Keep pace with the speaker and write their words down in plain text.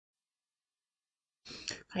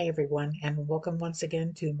Hi everyone, and welcome once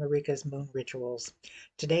again to Marika's Moon Rituals.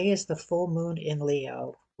 Today is the full moon in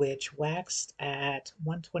Leo, which waxed at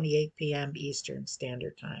 1:28 p.m. Eastern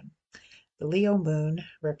Standard Time. The Leo moon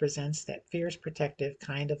represents that fierce protective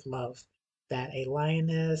kind of love that a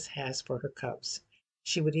lioness has for her cubs.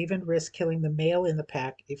 She would even risk killing the male in the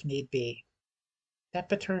pack if need be. That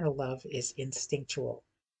paternal love is instinctual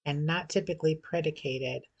and not typically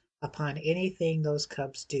predicated upon anything those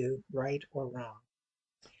cubs do, right or wrong.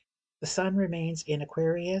 The sun remains in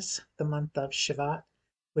Aquarius, the month of Shivat,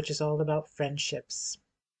 which is all about friendships.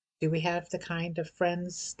 Do we have the kind of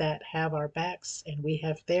friends that have our backs and we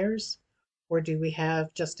have theirs? Or do we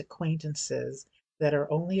have just acquaintances that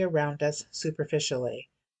are only around us superficially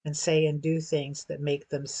and say and do things that make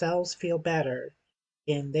themselves feel better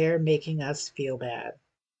in their making us feel bad?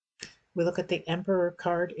 We look at the Emperor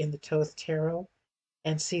card in the Thoth Tarot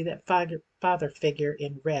and see that father figure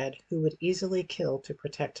in red who would easily kill to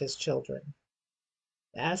protect his children.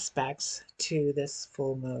 The aspects to this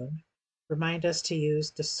full moon remind us to use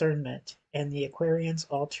discernment and the Aquarian's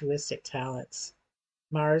altruistic talents.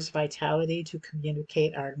 Mars vitality to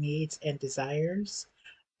communicate our needs and desires,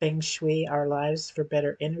 Feng Shui our lives for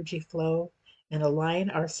better energy flow, and align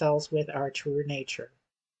ourselves with our true nature.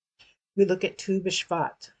 We look at Tu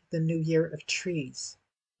B'Shvat, the new year of trees,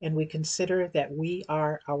 and we consider that we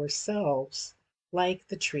are ourselves like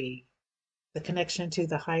the tree, the connection to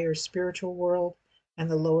the higher spiritual world and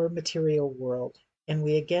the lower material world. And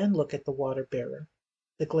we again look at the water bearer,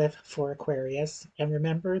 the glyph for Aquarius, and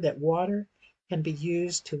remember that water can be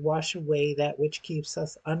used to wash away that which keeps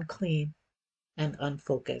us unclean and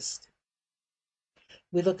unfocused.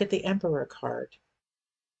 We look at the Emperor card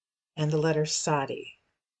and the letter Sadi,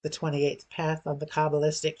 the 28th path on the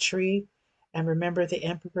Kabbalistic tree, and remember the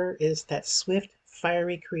Emperor is that swift,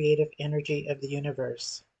 fiery, creative energy of the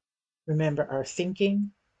universe. Remember our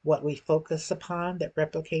thinking, what we focus upon that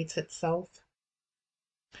replicates itself,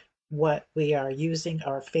 what we are using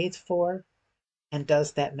our faith for, and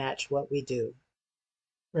does that match what we do?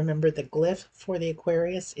 Remember the glyph for the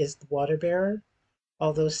Aquarius is the water bearer.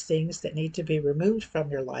 All those things that need to be removed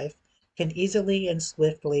from your life can easily and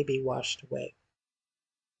swiftly be washed away.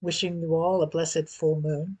 Wishing you all a blessed full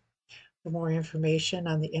moon. For more information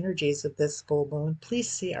on the energies of this full moon, please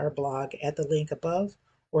see our blog at the link above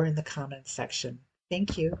or in the comments section.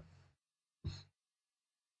 Thank you.